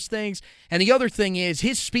some of those things. And the other thing is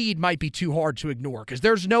his speed might be too hard to ignore because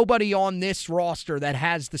there's nobody on this roster that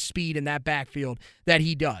has the speed in that backfield that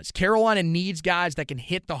he does. Carolina needs guys that can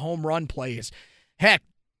hit the home run plays. Heck,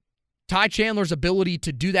 Ty Chandler's ability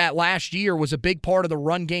to do that last year was a big part of the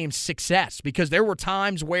run game's success because there were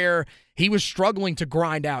times where he was struggling to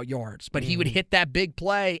grind out yards, but he would hit that big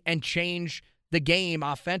play and change the game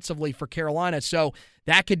offensively for Carolina. So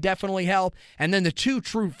that could definitely help. And then the 2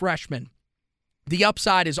 true freshmen, the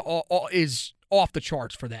upside is off the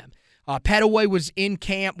charts for them. Pettaway was in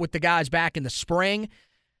camp with the guys back in the spring.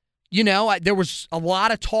 There was a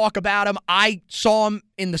lot of talk about him. I saw him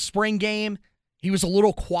in the spring game. He was a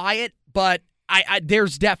little quiet, but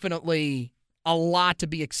there's definitely a lot to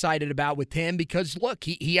be excited about with him because, look,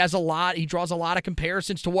 he has a lot. He draws a lot of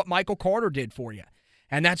comparisons to what Michael Carter did for you.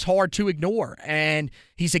 And that's hard to ignore. And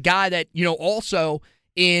he's a guy that, also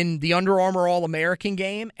in the Under Armour All-American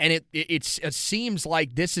game, and it seems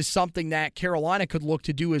like this is something that Carolina could look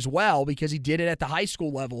to do as well because he did it at the high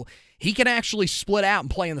school level. He can actually split out and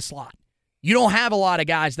play in the slot. You don't have a lot of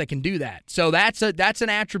guys that can do that. So that's an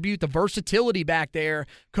attribute. The versatility back there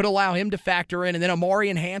could allow him to factor in. And then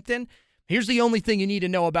Omarion Hampton, here's the only thing you need to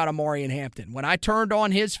know about Omarion Hampton. When I turned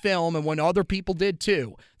on his film, and when other people did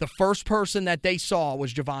too, the first person that they saw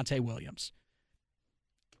was Javonte Williams.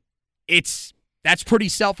 That's pretty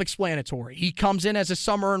self-explanatory. He comes in as a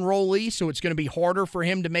summer enrollee, so it's going to be harder for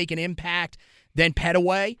him to make an impact than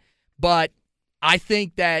Pettaway. But I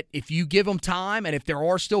think that if you give him time, and if there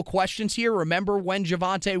are still questions here, remember when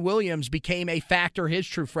Javonte Williams became a factor his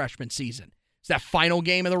true freshman season. It's that final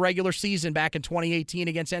game of the regular season back in 2018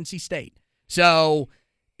 against NC State. So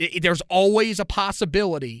there's always a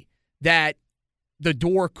possibility that the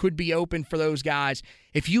door could be open for those guys.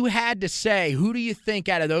 If you had to say, who do you think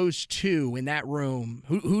out of those two in that room,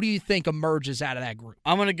 who do you think emerges out of that group?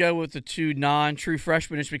 I'm going to go with the 2 non-true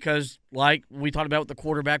freshmen just because, like we talked about with the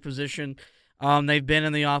quarterback position, they've been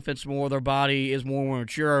in the offense more. Their body is more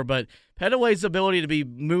mature. But Pettaway's ability to be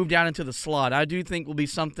moved down into the slot, I do think will be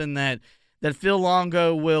something that that Phil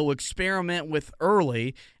Longo will experiment with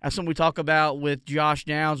early. That's something we talk about with Josh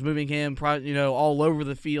Downs, moving him all over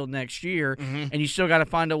the field next year, and you still got to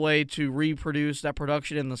find a way to reproduce that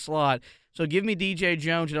production in the slot. So give me DJ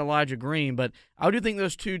Jones and Elijah Green, but I do think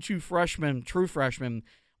those two true freshmen,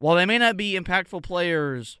 while they may not be impactful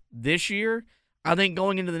players this year, I think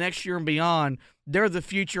going into the next year and beyond, they're the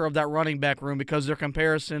future of that running back room because their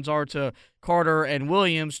comparisons are to Carter and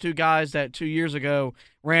Williams, two guys that 2 years ago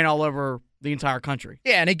ran all over the entire country.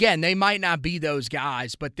 Yeah, and again, they might not be those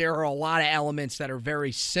guys, but there are a lot of elements that are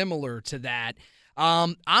very similar to that.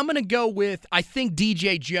 I'm going to go with, I think,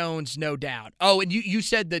 DJ Jones, no doubt. Oh, and you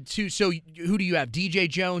said the two, so who do you have, DJ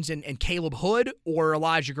Jones and Caleb Hood or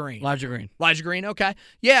Elijah Green? Elijah Green, okay.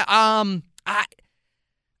 Yeah,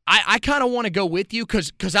 I kind of want to go with you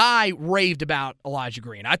because I raved about Elijah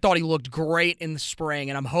Green. I thought he looked great in the spring,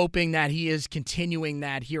 and I'm hoping that he is continuing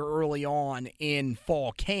that here early on in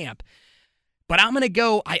fall camp. But I'm going to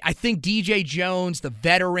go, I think DJ Jones, the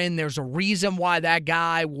veteran, there's a reason why that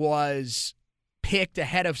guy was picked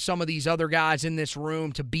ahead of some of these other guys in this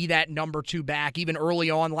room to be that number 2 back, even early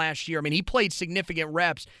on last year. I mean, he played significant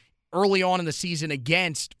reps early on in the season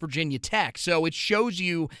against Virginia Tech. So it shows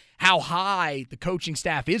you how high the coaching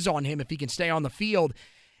staff is on him if he can stay on the field.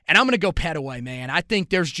 And I'm going to go Pettaway, man. I think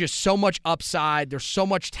there's just so much upside. There's so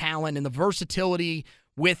much talent, and the versatility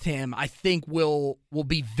with him, I think, will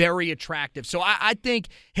be very attractive. So I think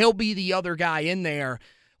he'll be the other guy in there.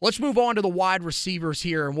 Let's move on to the wide receivers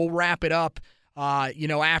here, and we'll wrap it up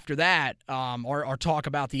after that, or talk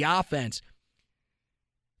about the offense.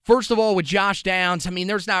 First of all, with Josh Downs, I mean,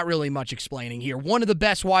 there's not really much explaining here. One of the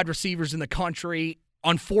best wide receivers in the country.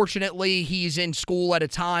 Unfortunately, he's in school at a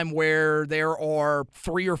time where there are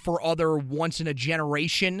 3 or 4 other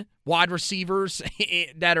once-in-a-generation wide receivers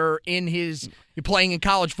that are playing in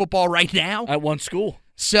college football right now. At one school.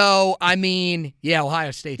 So, I mean, yeah, Ohio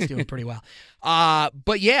State's doing pretty well.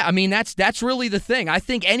 But, yeah, I mean, that's really the thing. I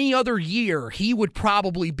think any other year he would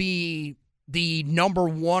probably be the number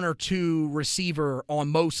 1 or 2 receiver on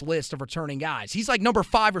most lists of returning guys. He's like number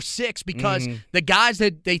 5 or 6 because the guys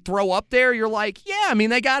that they throw up there, you're like, yeah, I mean,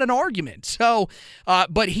 they got an argument. So,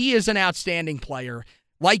 but he is an outstanding player.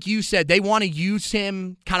 Like you said, they want to use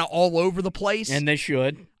him kind of all over the place. And they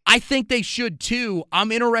should. I think they should too.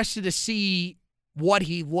 I'm interested to see what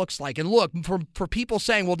he looks like. And look, for people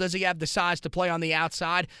saying, well, does he have the size to play on the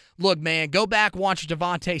outside? Look, man, go back, watch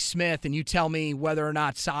Devontae Smith, and you tell me whether or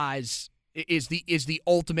not size is the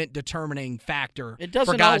ultimate determining factor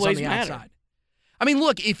for guys on the outside. I mean,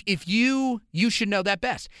 look, if you should know that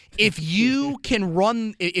best. If you can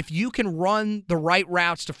run the right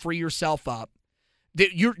routes to free yourself up,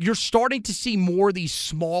 you're starting to see more of these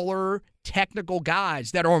smaller technical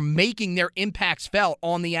guys that are making their impacts felt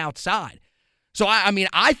on the outside. So I mean,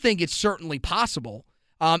 I think it's certainly possible.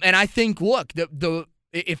 And I think, look,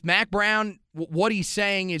 if Mack Brown, what he's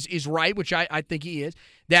saying is right, which I think he is,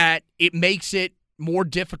 that it makes it more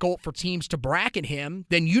difficult for teams to bracket him,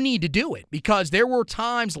 then you need to do it. Because there were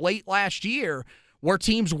times late last year where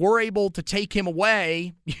teams were able to take him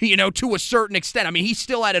away, to a certain extent. I mean, he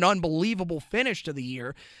still had an unbelievable finish to the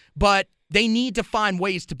year, but they need to find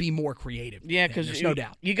ways to be more creative. Yeah, because there's no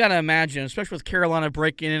doubt. You got to imagine, especially with Carolina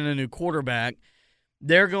breaking in a new quarterback,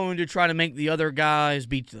 they're going to try to make the other guys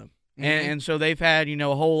beat them. Mm-hmm. And so they've had,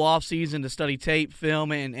 a whole offseason to study tape,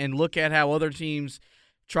 film, and look at how other teams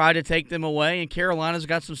try to take them away. And Carolina's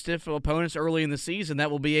got some stiff opponents early in the season that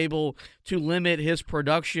will be able to limit his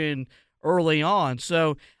production early on.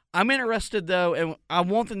 So I'm interested, though, and I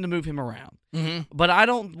want them to move him around. Mm-hmm. But I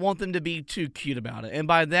don't want them to be too cute about it. And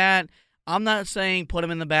by that, I'm not saying put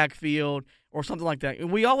him in the backfield or something like that.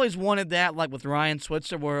 We always wanted that, like with Ryan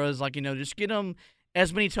Switzer, where it was like, just get him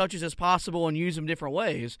as many touches as possible and use him different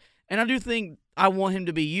ways. And I do think I want him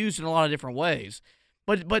to be used in a lot of different ways.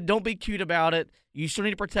 But don't be cute about it. You still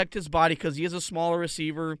need to protect his body because he is a smaller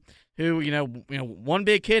receiver who, one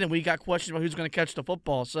big hit, and we got questions about who's going to catch the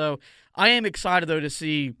football. So I am excited, though, to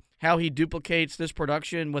see how he duplicates this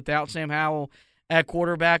production without Sam Howell at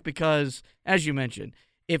quarterback because, as you mentioned,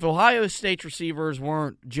 if Ohio State's receivers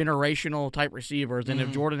weren't generational-type receivers and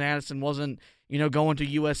if Jordan Addison wasn't, going to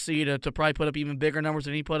USC to probably put up even bigger numbers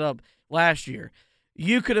than he put up last year,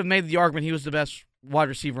 you could have made the argument he was the best wide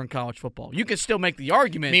receiver in college football. You could still make the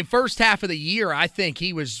argument. I mean, first half of the year, I think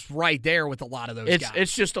he was right there with a lot of those guys.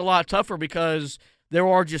 It's just a lot tougher because there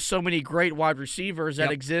are just so many great wide receivers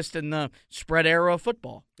that exist in the spread era of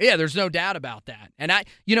football. Yeah, there's no doubt about that. And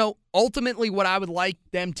ultimately what I would like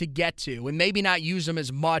them to get to, and maybe not use them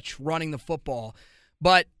as much running the football,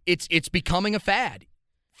 but it's becoming a fad.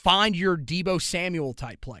 Find your Deebo Samuel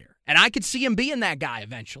type player. And I could see him being that guy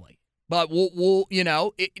eventually. But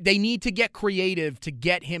they need to get creative to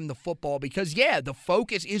get him the football because, the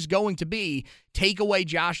focus is going to be take away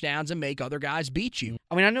Josh Downs and make other guys beat you.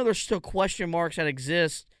 I mean, I know there's still question marks that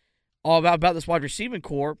exist all about this wide receiving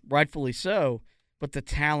core, rightfully so, but the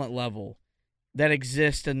talent level that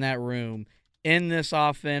exists in that room, in this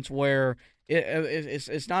offense where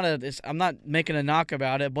it's not I'm not making a knock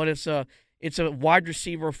about it, but it's a wide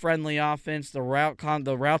receiver friendly offense. The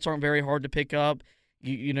routes aren't very hard to pick up.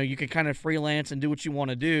 You can kind of freelance and do what you want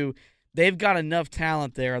to do. They've got enough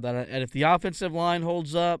talent there that if the offensive line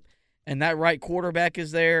holds up and that right quarterback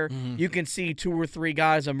is there, you can see 2 or 3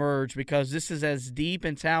 guys emerge because this is as deep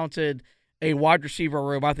and talented a wide receiver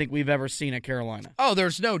room I think we've ever seen at Carolina. Oh,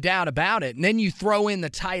 there's no doubt about it. And then you throw in the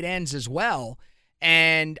tight ends as well.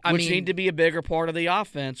 And Which need to be a bigger part of the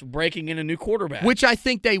offense, breaking in a new quarterback. Which I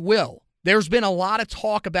think they will. There's been a lot of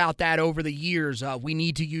talk about that over the years. We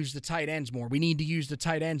need to use the tight ends more. We need to use the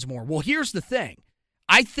tight ends more. Well, here's the thing.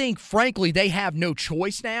 I think, frankly, they have no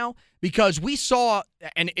choice now because we saw,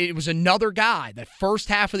 and it was another guy, the first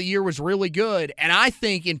half of the year was really good. And I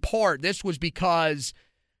think, in part, this was because,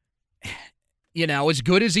 as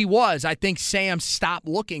good as he was, I think Sam stopped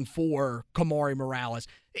looking for Kamari Morales.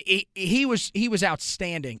 He was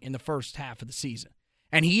outstanding in the first half of the season.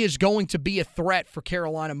 And he is going to be a threat for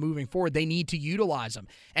Carolina moving forward. They need to utilize him.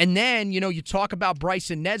 And then, you talk about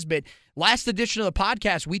Bryson Nesbitt. Last edition of the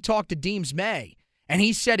podcast, we talked to Deems May, and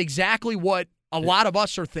he said exactly what a lot of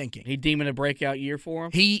us are thinking. He deeming a breakout year for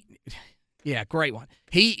him? Yeah, great one.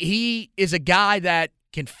 He is a guy that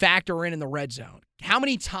can factor in the red zone. How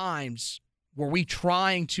many times were we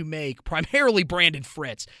trying to make, primarily Brandon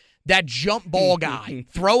Fritz, that jump ball guy,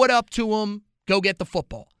 throw it up to him, go get the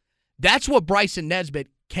football? That's what Bryson Nesbitt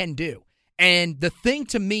can do. And the thing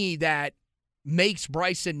to me that makes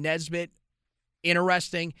Bryson Nesbitt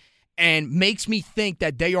interesting and makes me think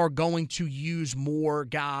that they are going to use more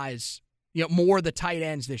guys, more of the tight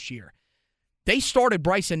ends this year. They started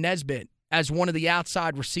Bryson Nesbitt as one of the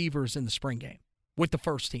outside receivers in the spring game with the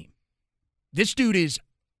first team. This dude is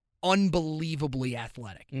unbelievably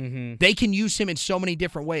athletic. Mm-hmm. They can use him in so many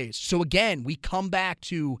different ways. So again, we come back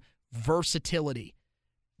to versatility.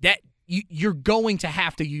 That you're going to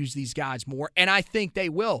have to use these guys more, and I think they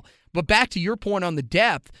will. But back to your point on the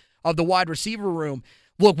depth of the wide receiver room,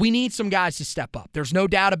 look, we need some guys to step up. There's no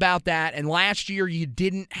doubt about that, and last year you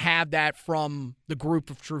didn't have that from the group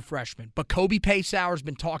of true freshmen. But Kobe Paysauer has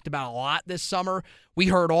been talked about a lot this summer. We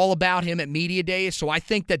heard all about him at Media Days, so I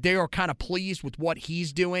think that they are kind of pleased with what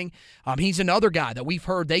he's doing. He's another guy that we've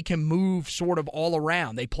heard they can move sort of all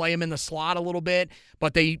around. They play him in the slot a little bit,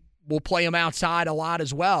 but they will play him outside a lot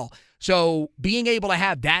as well. So being able to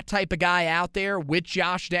have that type of guy out there with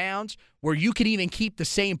Josh Downs, where you could even keep the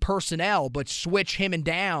same personnel but switch him and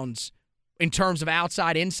Downs in terms of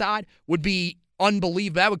outside, inside, would be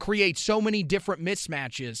unbelievable. That would create so many different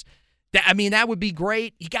mismatches. That would be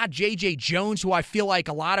great. You got J.J. Jones, who I feel like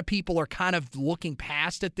a lot of people are kind of looking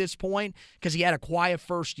past at this point because he had a quiet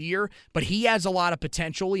first year, but he has a lot of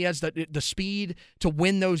potential. He has the speed to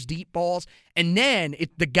win those deep balls. And then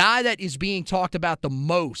the guy that is being talked about the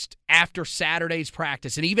most after Saturday's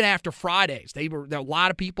practice and even after Friday's, a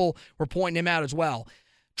lot of people were pointing him out as well.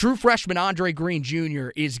 True freshman Andre Green Jr.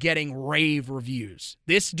 is getting rave reviews.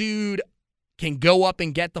 This dude can go up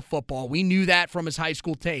and get the football. We knew that from his high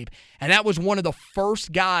school tape. And that was one of the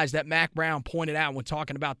first guys that Mack Brown pointed out when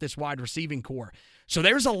talking about this wide receiving core. So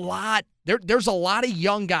there's a lot there's a lot of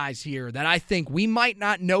young guys here that I think we might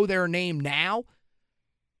not know their name now,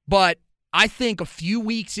 but I think a few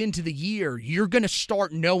weeks into the year, you're going to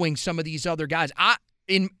start knowing some of these other guys.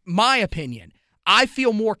 In my opinion, I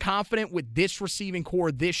feel more confident with this receiving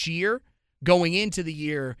core this year going into the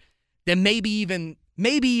year than maybe even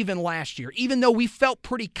last year, even though we felt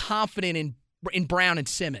pretty confident in Brown and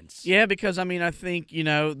Simmons. Yeah, because I think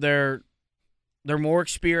they're more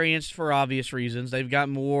experienced for obvious reasons. They've got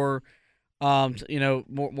more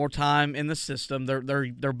more time in the system.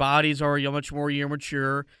 Their bodies are much more year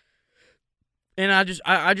mature, and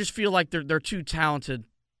I just feel like they're too talented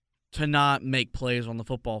to not make plays on the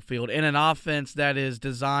football field in an offense that is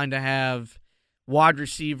designed to have wide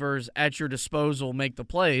receivers at your disposal make the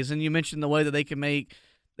plays. And you mentioned the way that they can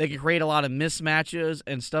create a lot of mismatches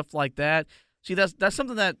and stuff like that. See, that's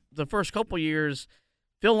something that the first couple years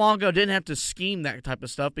Phil Longo didn't have to scheme that type of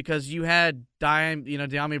stuff because you had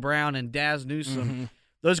Dyami Brown and Daz Newsome. Mm-hmm.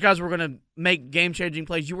 Those guys were going to make game-changing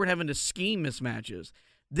plays. You weren't having to scheme mismatches.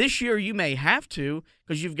 This year you may have to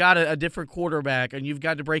because you've got a different quarterback and you've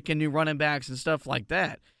got to break in new running backs and stuff like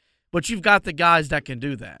that. But you've got the guys that can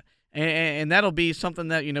do that. And that'll be something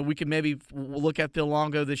that we can maybe look at Phil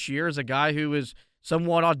Longo this year as a guy who is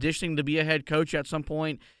somewhat auditioning to be a head coach at some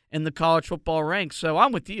point in the college football ranks. So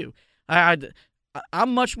I'm with you.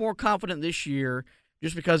 I'm much more confident this year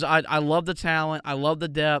just because I love the talent. I love the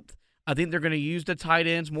depth. I think they're going to use the tight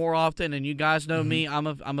ends more often, and you guys know me. I'm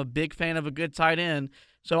a big fan of a good tight end.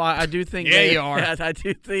 So I do think you are. I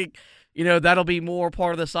do think that'll be more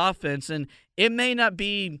part of this offense, and it may not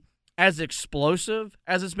be as explosive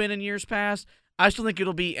as it's been in years past. I still think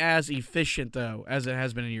it'll be as efficient, though, as it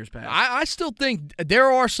has been in years past. I still think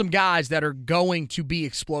there are some guys that are going to be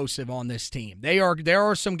explosive on this team. There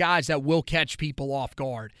are some guys that will catch people off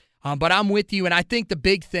guard. But I'm with you, and I think the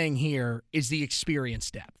big thing here is the experience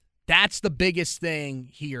depth. That's the biggest thing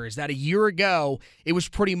here, is that a year ago, it was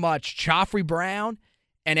pretty much Joffrey Brown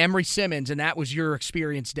and Emory Simmons, and that was your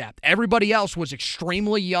experience depth. Everybody else was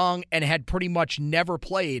extremely young and had pretty much never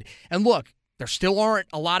played. And look, there still aren't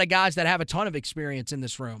a lot of guys that have a ton of experience in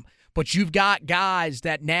this room, but you've got guys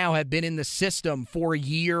that now have been in the system for a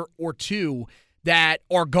year or two that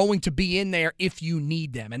are going to be in there if you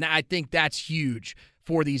need them, and I think that's huge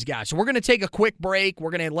for these guys. So we're going to take a quick break.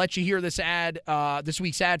 We're going to let you hear this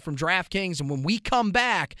week's ad from DraftKings, and when we come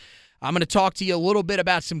back, I'm going to talk to you a little bit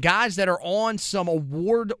about some guys that are on some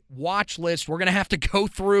award watch lists. We're going to have to go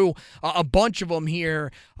through a bunch of them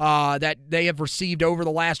here that they have received over the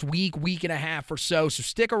last week and a half or so. So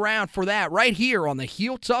stick around for that right here on the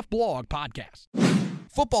Heel Tough Blog podcast.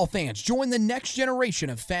 Football fans, join the next generation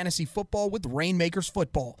of fantasy football with Rainmakers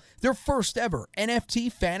Football, their first ever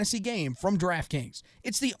NFT fantasy game from DraftKings.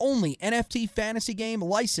 It's the only NFT fantasy game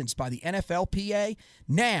licensed by the NFLPA.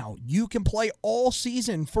 Now you can play all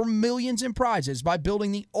season for millions in prizes by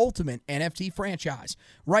building the ultimate NFT franchise.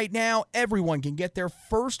 Right now, everyone can get their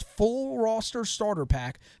first full roster starter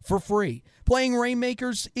pack for free. Playing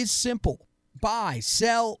Rainmakers is simple. Buy,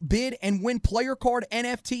 sell, bid, and win player card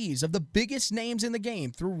NFTs of the biggest names in the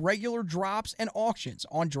game through regular drops and auctions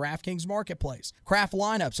on DraftKings Marketplace. Craft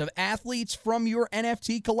lineups of athletes from your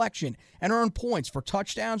NFT collection and earn points for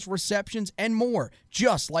touchdowns, receptions, and more,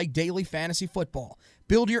 just like daily fantasy football.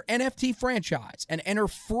 Build your NFT franchise and enter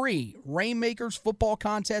free Rainmakers football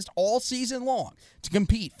contest all season long to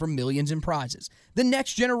compete for millions in prizes. The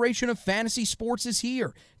next generation of fantasy sports is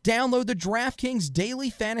here. Download the DraftKings Daily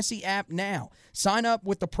Fantasy app now. Sign up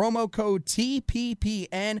with the promo code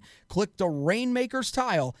TPPN, click the Rainmakers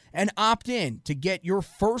tile, and opt in to get your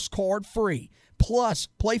first card free. Plus,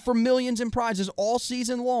 play for millions in prizes all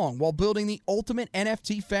season long while building the ultimate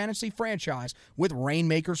NFT fantasy franchise with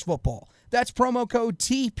Rainmakers Football. That's promo code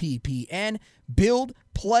TPPN. Build,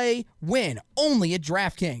 play, win. Only at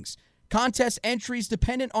DraftKings. Contest entries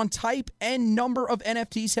dependent on type and number of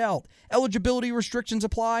NFTs held. Eligibility restrictions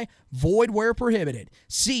apply. Void where prohibited.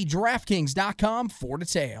 See DraftKings.com for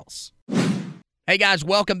details. Hey guys,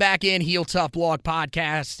 welcome back in Heel Tough Blog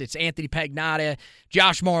Podcast. It's Anthony Pagnotta,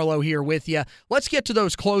 Josh Marlowe here with you. Let's get to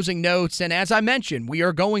those closing notes. And as I mentioned, we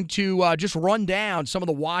are going to just run down some of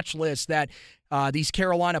the watch lists that these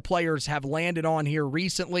Carolina players have landed on here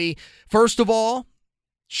recently. First of all,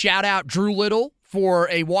 shout out Drew Little for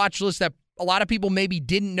a watch list that a lot of people maybe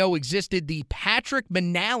didn't know existed, the Patrick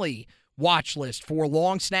Manali watch list for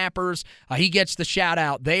long snappers. He gets the shout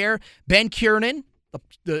out there. Ben Kiernan,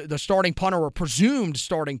 the starting punter or presumed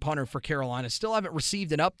starting punter for Carolina, still haven't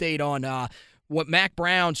received an update on what Mac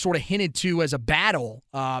Brown sort of hinted to as a battle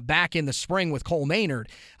back in the spring with Cole Maynard.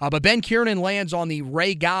 But Ben Kiernan lands on the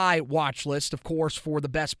Ray Guy watch list, of course, for the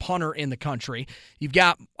best punter in the country. You've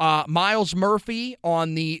got Miles Murphy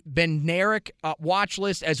on the Bednarik watch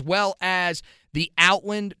list, as well as the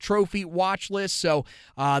Outland Trophy watch list. So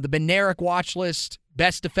the Bednarik watch list,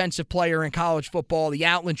 best defensive player in college football. The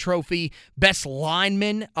Outland Trophy, best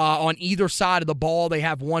lineman on either side of the ball. They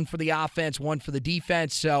have one for the offense, one for the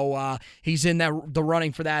defense. So he's in the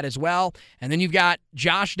running for that as well. And then you've got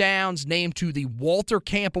Josh Downs named to the Walter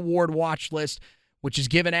Camp Award watch list, which is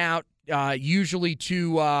given out usually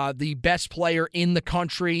to the best player in the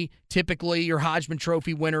country. Typically, your Heisman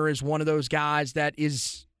Trophy winner is one of those guys that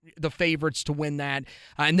is the favorites to win that.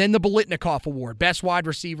 And then the Biletnikoff Award, best wide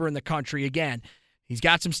receiver in the country. Again, he's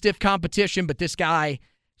got some stiff competition, but this guy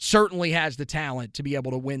certainly has the talent to be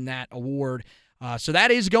able to win that award. So that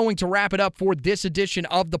is going to wrap it up for this edition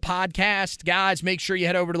of the podcast. Guys, make sure you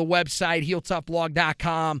head over to the website,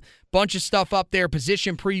 HeelToughBlog.com. Bunch of stuff up there.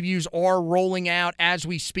 Position previews are rolling out as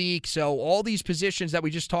we speak. So all these positions that we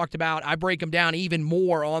just talked about, I break them down even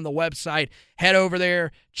more on the website. Head over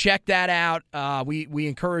there, check that out. We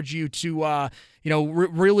encourage you to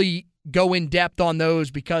really go in depth on those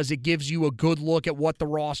because it gives you a good look at what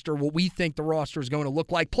we think the roster is going to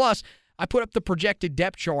look like. Plus, I put up the projected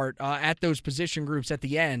depth chart at those position groups at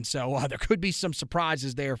the end, so there could be some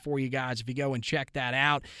surprises there for you guys if you go and check that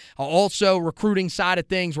out. Also, recruiting side of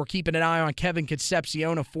things, we're keeping an eye on Kevin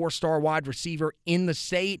Concepcion, a 4-star wide receiver in the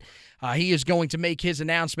state. He is going to make his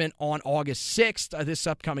announcement on August 6th, this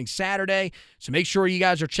upcoming Saturday. So make sure you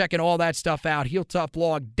guys are checking all that stuff out.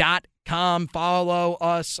 HeelToughBlog.com. Follow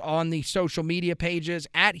us on the social media pages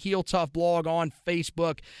at Heel Tough Blog on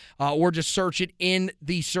Facebook, or just search it in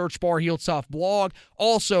the search bar, Heel Tough Blog.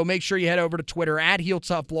 Also, make sure you head over to Twitter at Heel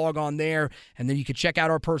Tough Blog on there, and then you can check out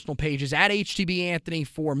our personal pages at HTB Anthony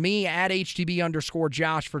for me, at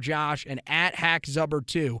HTB_Josh for Josh, and at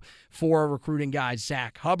HackZubber2 for our recruiting guy,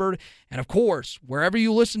 Zach Hubbard. And of course, wherever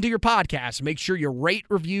you listen to your podcast, make sure you rate,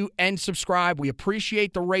 review, and subscribe. We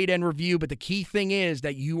appreciate the rate and review, but the key thing is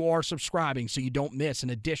that you are subscribing so you don't miss an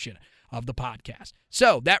edition of the podcast.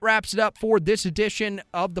 So that wraps it up for this edition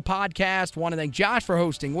of the podcast. Want to thank Josh for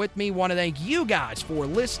hosting with me. Want to thank you guys for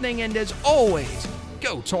listening. And as always,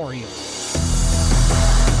 go Tar Heels.